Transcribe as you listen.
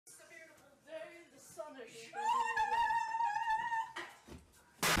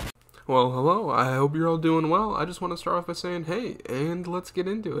Well, hello, I hope you're all doing well. I just want to start off by saying hey, and let's get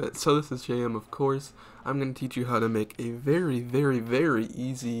into it. So this is JM, of course. I'm going to teach you how to make a very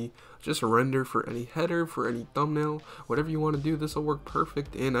easy just render for any header, for any thumbnail, whatever you want to do. This will work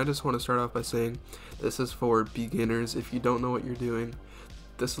perfect, and I just want to start off by saying this is for beginners. If you don't know what you're doing,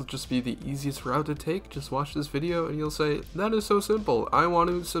 this will just be the easiest route to take. Just watch this video and you'll say, that is so simple, I want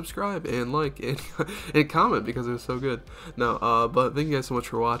to subscribe and like and, and comment because it was so good. No, but thank you guys so much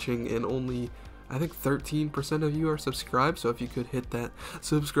for watching, and only I think 13% of you are subscribed, so if you could hit that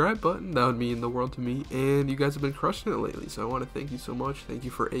subscribe button, that would mean the world to me, and you guys have been crushing it lately, so I want to thank you so much. Thank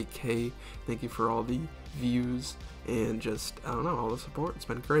you for 8K, thank you for all the views, and just, I don't know, all the support. It's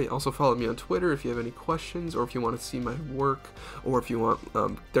been great. Also follow me on Twitter if you have any questions, or if you want to see my work, or if you want,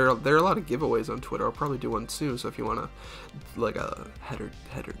 there are a lot of giveaways on Twitter. I'll probably do one soon, so if you want to, like a header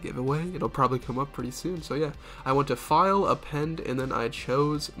giveaway, it'll probably come up pretty soon. So yeah, I went to File, Append, and then I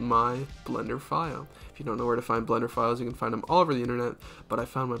chose my Blender file. If you don't know where to find Blender files, you can find them all over the internet, but I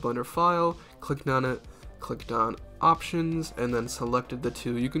found my Blender file, clicked on it, clicked on options, and then selected the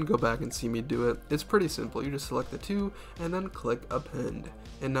two. You can go back and see me do it. It's pretty simple. You just select the two and then click append.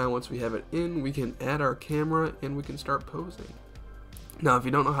 And now once we have it in, we can add our camera and we can start posing. Now if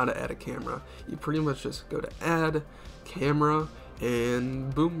you don't know how to add a camera, you pretty much just go to add camera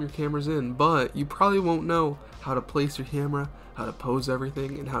and boom, your camera's in. But you probably won't know how to place your camera, how to pose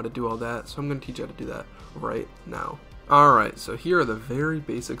everything, and how to do all that, so I'm going to teach you how to do that right now. Alright, so here are the very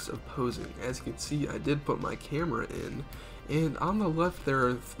basics of posing. As you can see, I did put my camera in, and on the left there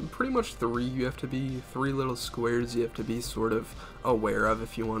are pretty much three little squares you have to be sort of aware of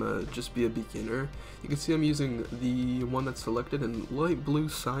if you want to just be a beginner. You can see I'm using the one that's selected in light blue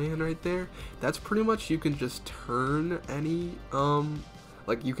cyan right there. That's pretty much, you can just turn any,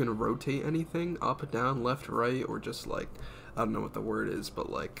 like you can rotate anything up, down, left, right, or just like, I don't know what the word is,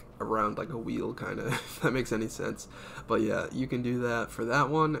 but like around like a wheel kind of, if that makes any sense. But yeah, you can do that for that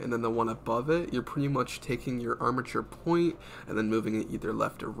one, and then the one above it, you're pretty much taking your armature point and then moving it either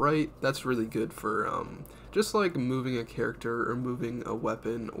left or right. That's really good for just like moving a character or moving a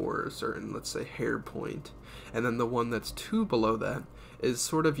weapon or a certain, let's say, hair point. And then the one that's two below that is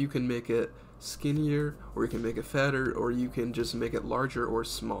sort of, you can make it skinnier, or you can make it fatter, or you can just make it larger or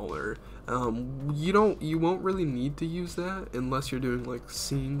smaller. You won't really need to use that unless you're doing like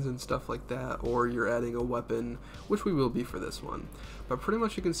scenes and stuff like that, or you're adding a weapon, which we will be for this one. But pretty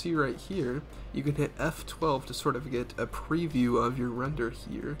much you can see right here, you can hit F12 to sort of get a preview of your render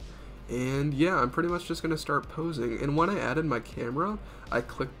here. And yeah, I'm pretty much just going to start posing. And when I added my camera, I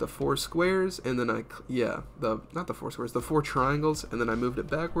clicked the four squares, and then not the four squares, the four triangles, and then I moved it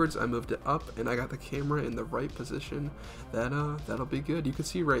backwards, I moved it up, and I got the camera in the right position. That'll be good. You can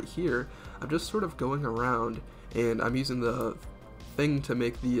see right here, I'm just sort of going around, and I'm using the thing to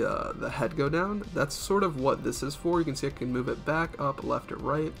make the head go down. That's sort of what this is for. You can see I can move it back, up, left, or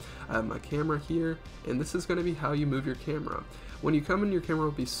right. I have my camera here, and this is going to be how you move your camera. When you come in, your camera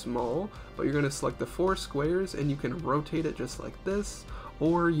will be small, but you're going to select the four squares and you can rotate it just like this,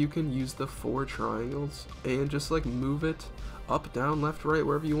 or you can use the four triangles and just like move it up, down, left, right,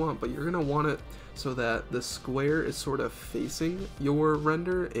 wherever you want. But you're going to want it so that the square is sort of facing your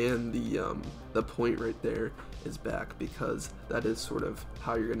render and the point right there is back, because that is sort of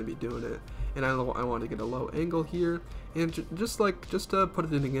how you're going to be doing it. And I want to get a low angle here, and just to put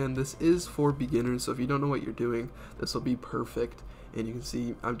it in again, this is for beginners, so if you don't know what you're doing, this will be perfect. And you can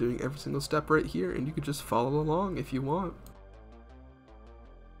see I'm doing every single step right here, and you can just follow along if you want.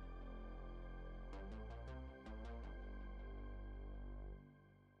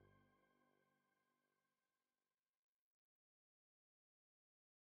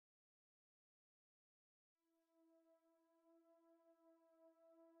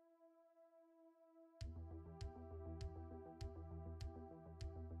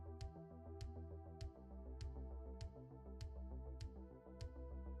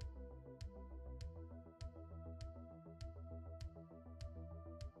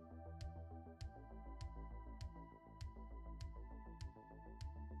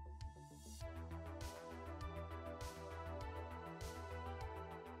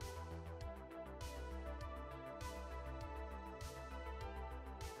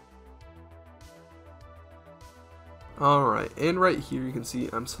 Alright, and right here you can see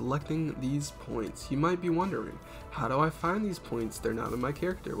I'm selecting these points. You might be wondering, how do I find these points? They're not in my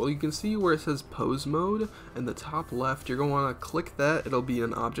character. Well, you can see where it says pose mode in the top left. You're going to want to click that. It'll be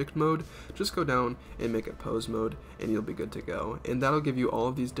in object mode. Just go down and make it pose mode and you'll be good to go. And that'll give you all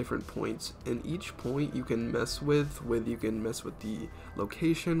of these different points. And each point you can mess with you can mess with the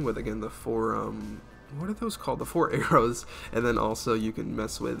location, with again the four what are those called? The 4 arrows. And then also you can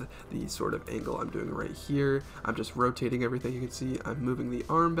mess with the sort of angle I'm doing right here. I'm just rotating everything. You can see I'm moving the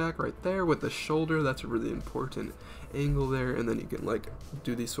arm back right there with the shoulder. That's a really important angle there. And then you can like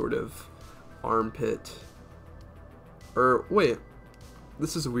do these sort of armpit, or wait,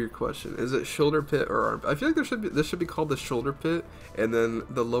 this is a weird question. Is it shoulder pit or armpit? I feel like this should be called the shoulder pit, and then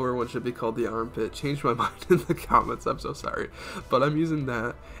the lower one should be called the armpit. Change my mind in the comments. I'm so sorry, but I'm using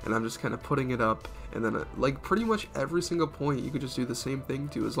that, and I'm just kind of putting it up, and then like pretty much every single point you could just do the same thing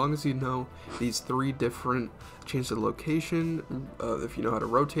to, as long as you know these 3 different. Change the location. If you know how to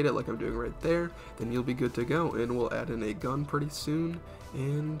rotate it, like I'm doing right there, then you'll be good to go. And we'll add in a gun pretty soon,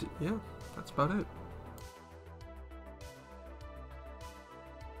 and yeah, that's about it.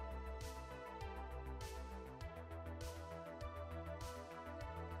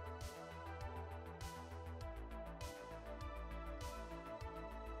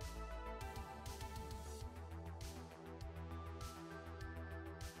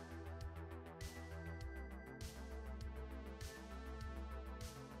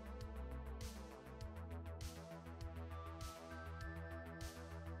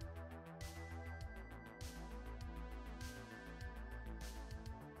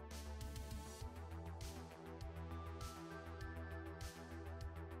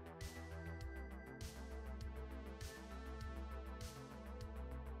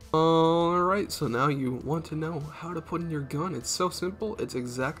 Alright, so now you want to know how to put in your gun. It's so simple. It's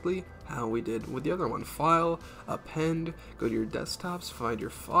exactly how we did with the other one. File, append, go to your desktops, find your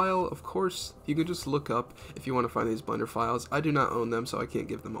file. Of course, you could just look up if you want to find these Blender files. I do not own them, so I can't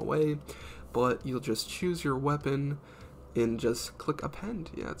give them away, but you'll just choose your weapon and just click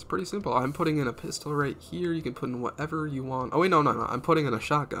append. Yeah, it's pretty simple. I'm putting in a pistol right here. You can put in whatever you want. Oh wait, no, I'm putting in a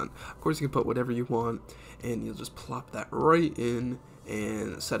shotgun. Of course you can put whatever you want, and you'll just plop that right in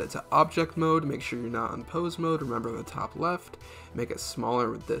and set it to object mode. Make sure you're not on pose mode. Remember the top left. Make it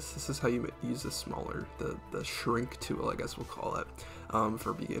smaller with this. This is how you use the smaller, the shrink tool, I guess we'll call it,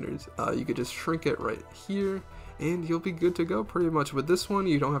 for beginners. You could just shrink it right here, and you'll be good to go pretty much. With this one,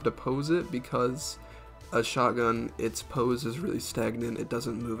 you don't have to pose it because a shotgun, its pose is really stagnant. It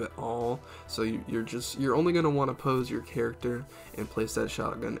doesn't move at all. So you're only going to want to pose your character and place that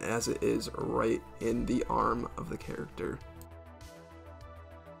shotgun as it is right in the arm of the character.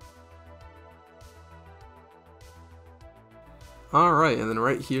 Alright, and then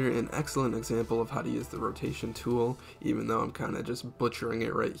right here, an excellent example of how to use the rotation tool, even though I'm kind of just butchering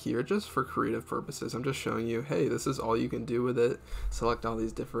it right here, just for creative purposes. I'm just showing you, hey, this is all you can do with it. Select all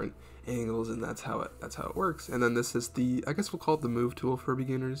these different angles, and that's how it works. And then this is the, I guess we'll call it the move tool for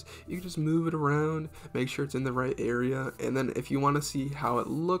beginners. You can just move it around, make sure it's in the right area, and then if you want to see how it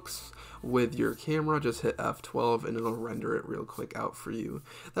looks with your camera, just hit F12 and it'll render it real quick out for you.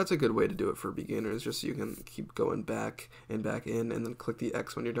 That's a good way to do it for beginners, just so you can keep going back and back in, and then click the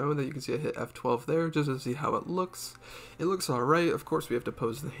X when you're done with it. You can see I hit F12 there just to see how it looks. It looks alright. Of course we have to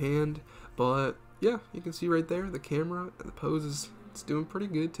pose the hand, but yeah, you can see right there the camera, the pose is, it's doing pretty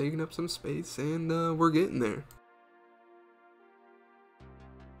good, taking up some space, and we're getting there.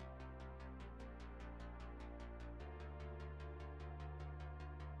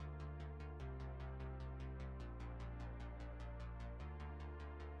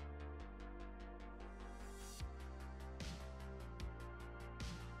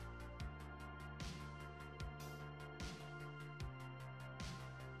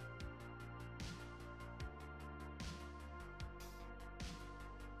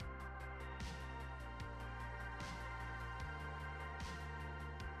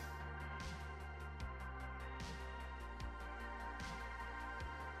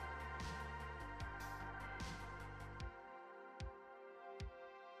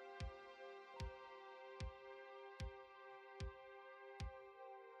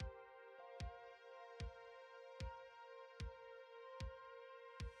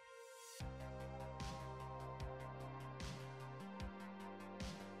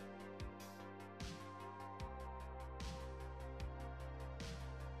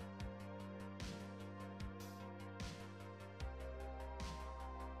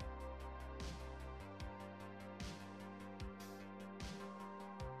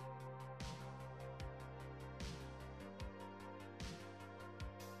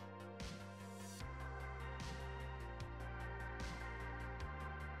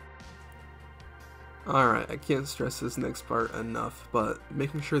 Alright, I can't stress this next part enough, but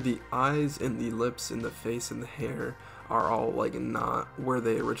making sure the eyes and the lips and the face and the hair are all like not where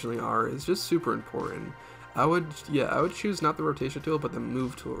they originally are is just super important. I would choose not the rotation tool, but the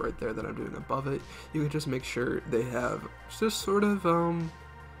move tool right there that I'm doing above it. You can just make sure they have just sort of,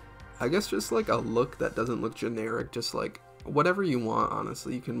 I guess just like a look that doesn't look generic, just like whatever you want.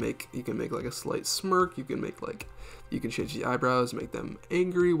 Honestly, you can make like a slight smirk, you can change the eyebrows, make them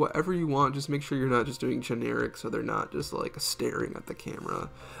angry, whatever you want. Just make sure you're not just doing generic so they're not just like staring at the camera.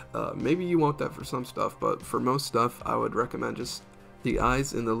 Maybe you want that for some stuff, but for most stuff I would recommend just the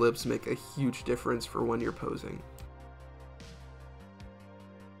eyes and the lips make a huge difference for when you're posing.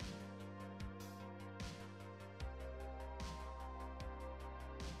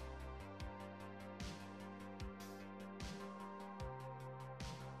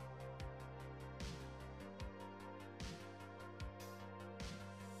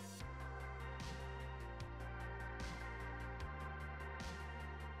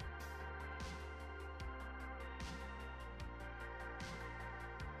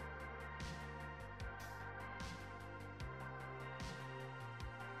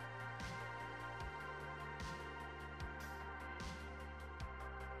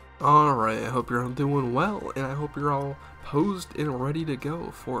 Alright, I hope you're all doing well, and I hope you're all posed and ready to go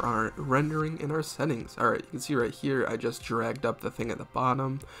for our rendering and our settings. Alright, you can see right here, I just dragged up the thing at the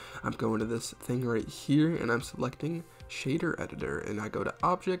bottom. I'm going to this thing right here, and I'm selecting Shader Editor, and I go to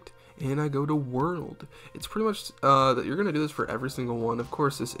Object, and I go to World. It's pretty much that you're going to do this for every single one. Of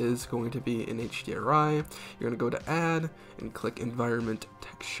course, this is going to be in HDRI. You're going to go to Add, and click Environment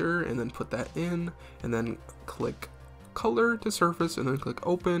Texture, and then put that in, and then click Color to surface, and then click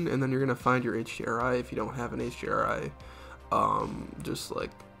open, and then you're gonna find your HDRI. If you don't have an HDRI, just like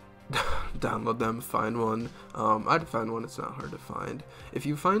download them, find one. I'd find one, it's not hard to find. If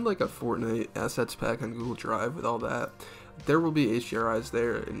you find like a Fortnite assets pack on Google Drive with all that, there will be HDRIs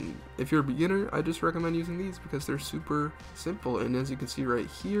there, and if you're a beginner, I just recommend using these because they're super simple. And as you can see right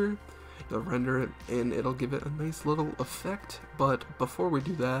here, you'll render it and it'll give it a nice little effect. But before we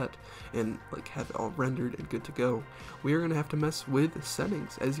do that and like have it all rendered and good to go, we are gonna have to mess with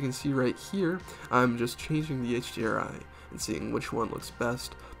settings. As you can see right here, I'm just changing the HDRI and seeing which one looks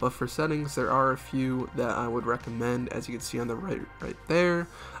best. But for settings, there are a few that I would recommend. As you can see on the right there,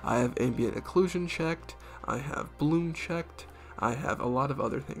 I have ambient occlusion checked, I have bloom checked, I have a lot of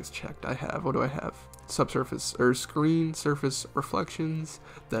other things checked. I have, what do I have? Subsurface or screen surface reflections,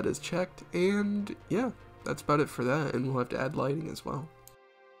 that is checked, and yeah, that's about it for that. And we'll have to add lighting as well.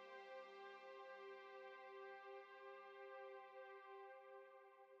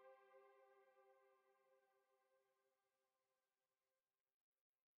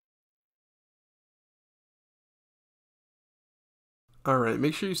 Alright,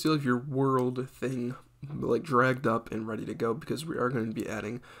 make sure you still have your world thing like dragged up and ready to go, because we are going to be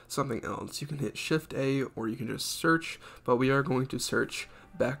adding something else. You can hit Shift A or you can just search, but we are going to search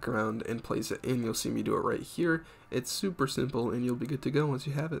background and place it in. You'll see me do it right here. It's super simple and you'll be good to go once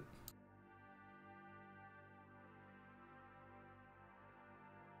you have it.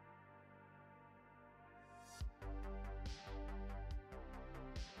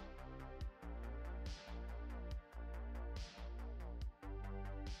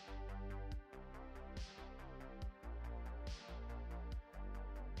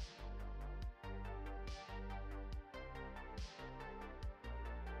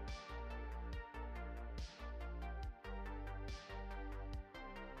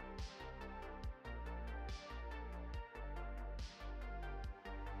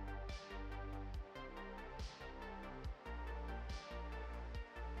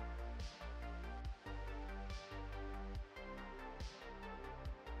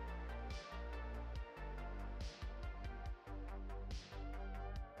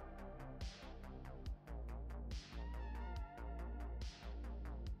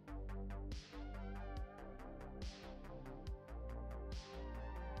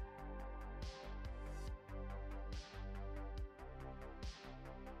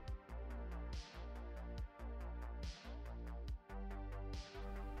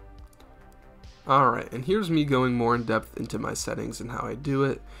 Alright, and here's me going more in depth into my settings and how I do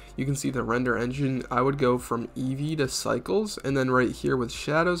it. You can see the render engine. I would go from Eevee to cycles, and then right here with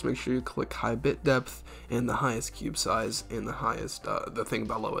shadows, make sure you click high bit depth and the highest cube size and the highest, the thing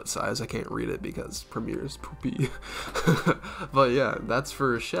below it size. I can't read it because Premiere is poopy. But yeah, that's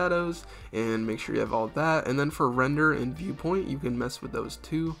for shadows, and make sure you have all that. And then for render and viewpoint, you can mess with those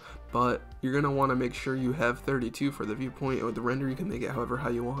too, but you're going to want to make sure you have 32 for the viewpoint, and with the render you can make it however how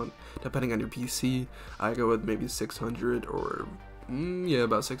you want, depending on your PC. I go with maybe 600 or yeah,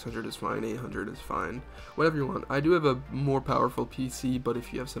 about 600 is fine, 800 is fine, whatever you want. I do have a more powerful PC, but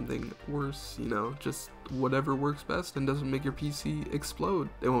if you have something worse, you know, just whatever works best and doesn't make your PC explode.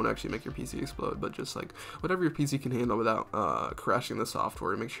 It won't actually make your PC explode, but just like whatever your PC can handle without crashing the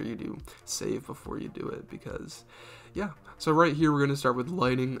software. Make sure you do save before you do it, because yeah, so right here we're going to start with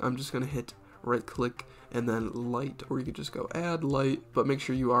lighting. I'm just going to hit right click and then light, or you could just go add light, but make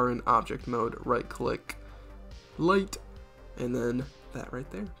sure you are in object mode. Right click, light, and then that right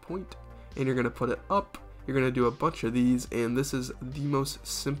there, point, and you're going to put it up. You're going to do a bunch of these, and this is the most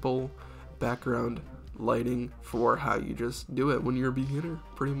simple background lighting for how you just do it when you're a beginner.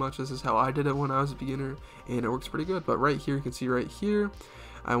 Pretty much this is how I did it when I was a beginner, and it works pretty good. But right here, you can see right here,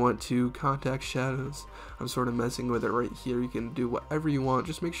 I went to contact shadows. I'm sort of messing with it right here. You can do whatever you want,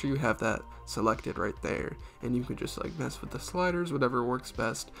 just make sure you have that selected right there, and you can just like mess with the sliders, whatever works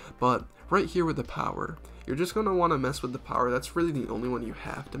best. But right here with the power, you're just going to want to mess with the power. That's really the only one you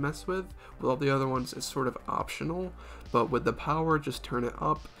have to mess with. With all the other ones, it's sort of optional, but with the power, just turn it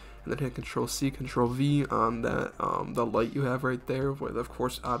up and then hit Control C, Control V on that the light you have right there with, of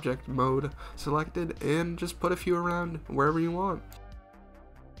course, object mode selected, and just put a few around wherever you want.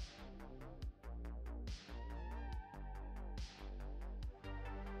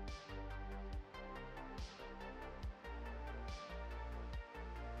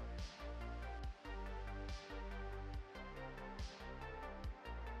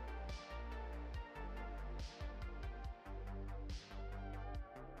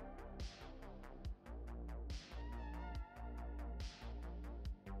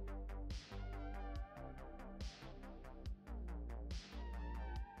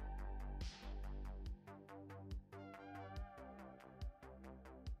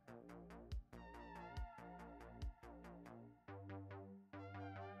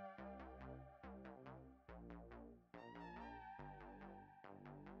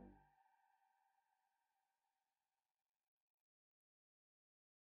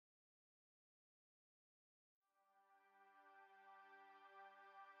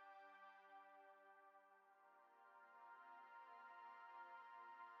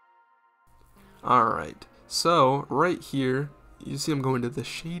 Alright, so right here, you see I'm going to the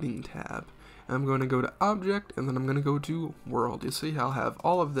shading tab. I'm going to go to object, and then I'm going to go to world. You see I'll have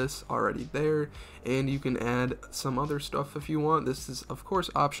all of this already there, and you can add some other stuff if you want. This is of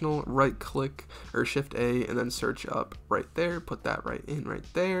course optional. Right click or shift A and then search up right there, put that right in right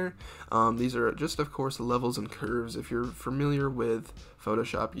there. These are just of course levels and curves. If you're familiar with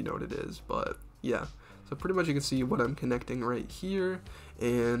Photoshop, you know what it is, but yeah. So pretty much you can see what I'm connecting right here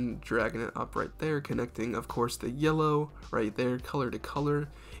and dragging it up right there, connecting of course the yellow right there, color to color,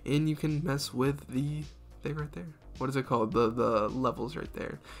 and you can mess with the thing right there. What is it called? The levels right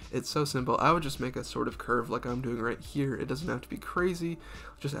there. It's so simple. I would just make a sort of curve like I'm doing right here. It doesn't have to be crazy.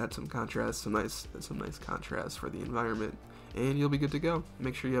 Just add some contrast, some nice contrast for the environment, and you'll be good to go.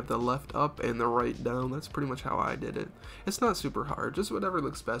 Make sure you have the left up and the right down. That's pretty much how I did it. It's not super hard, just whatever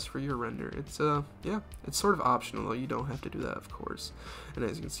looks best for your render. It's yeah, it's sort of optional though. You don't have to do that, of course. And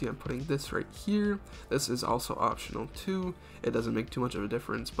as you can see, I'm putting this right here. This is also optional too. It doesn't make too much of a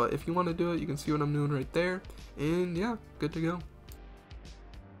difference, but if you want to do it, you can see what I'm doing right there, and yeah, good to go.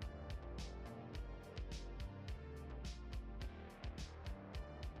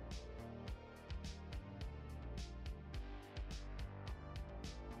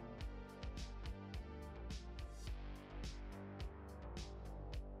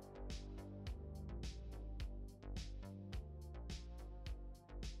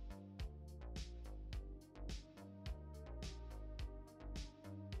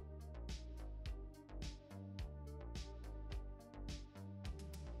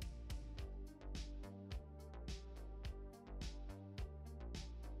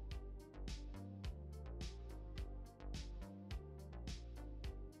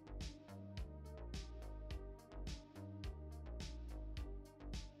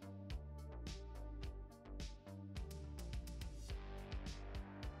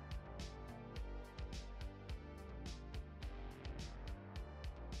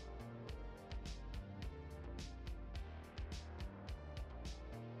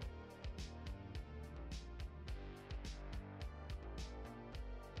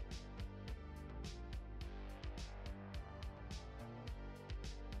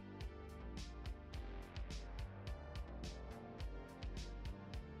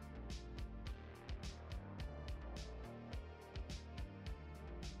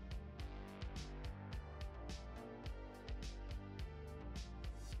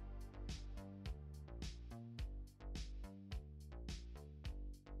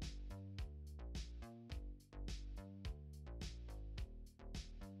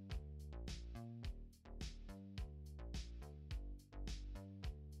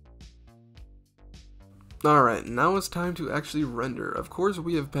 Alright, now it's time to actually render. Of course,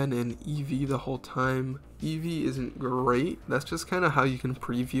 we have been in Eevee the whole time. Eevee isn't great. That's just kind of how you can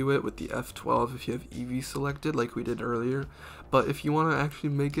preview it with the F12 if you have Eevee selected like we did earlier. But if you want to actually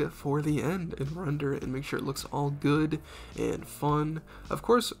make it for the end and render it and make sure it looks all good and fun, of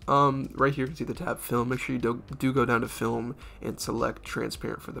course, right here you can see the tab film. Make sure you do go down to film and select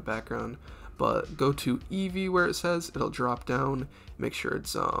transparent for the background. But go to Eevee where it says, it'll drop down. Make sure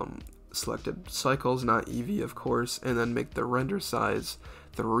it's selected cycles, not Eevee, of course, and then make the render size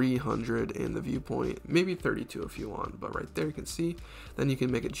 300 and the viewpoint maybe 32 if you want, but right there you can see. Then you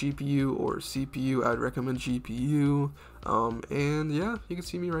can make it GPU or CPU. I'd recommend GPU, and yeah, you can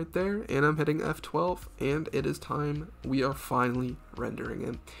see me right there, and I'm hitting F12, and it is time. We are finally rendering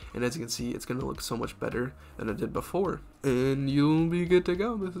it, and as you can see, it's gonna look so much better than it did before, and you'll be good to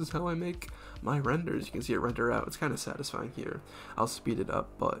go. This is how I make my renders. You can see it render out. It's kind of satisfying here. I'll speed it up,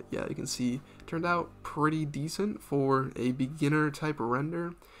 but yeah, you can see it turned out pretty decent for a beginner type render.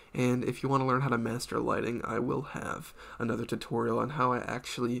 And if you want to learn how to master lighting, I will have another tutorial on how I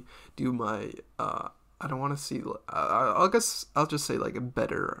actually do my I don't want to see, I guess I'll just say like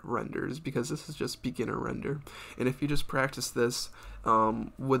better renders, because this is just beginner render. And if you just practice this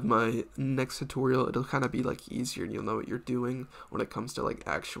with my next tutorial, it'll kind of be like easier, and you'll know what you're doing when it comes to like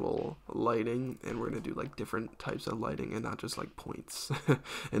actual lighting. And we're going to do like different types of lighting and not just like points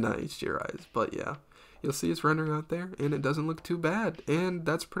and not HDRIs. But yeah, you'll see it's rendering out there, and it doesn't look too bad. And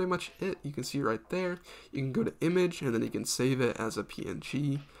that's pretty much it. You can see right there. You can go to image, and then you can save it as a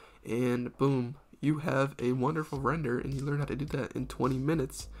PNG, and boom, you have a wonderful render, and you learn how to do that in 20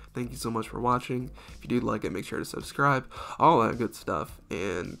 minutes. Thank you so much for watching. If you do like it, make sure to subscribe, all that good stuff,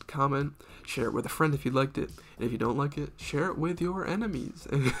 and comment, share it with a friend if you liked it, and if you don't like it, share it with your enemies,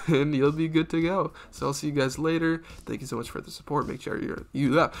 and you'll be good to go. So I'll see you guys later. Thank you so much for the support. Make sure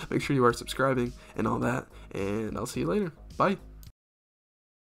you are subscribing and all that, and I'll see you later. Bye.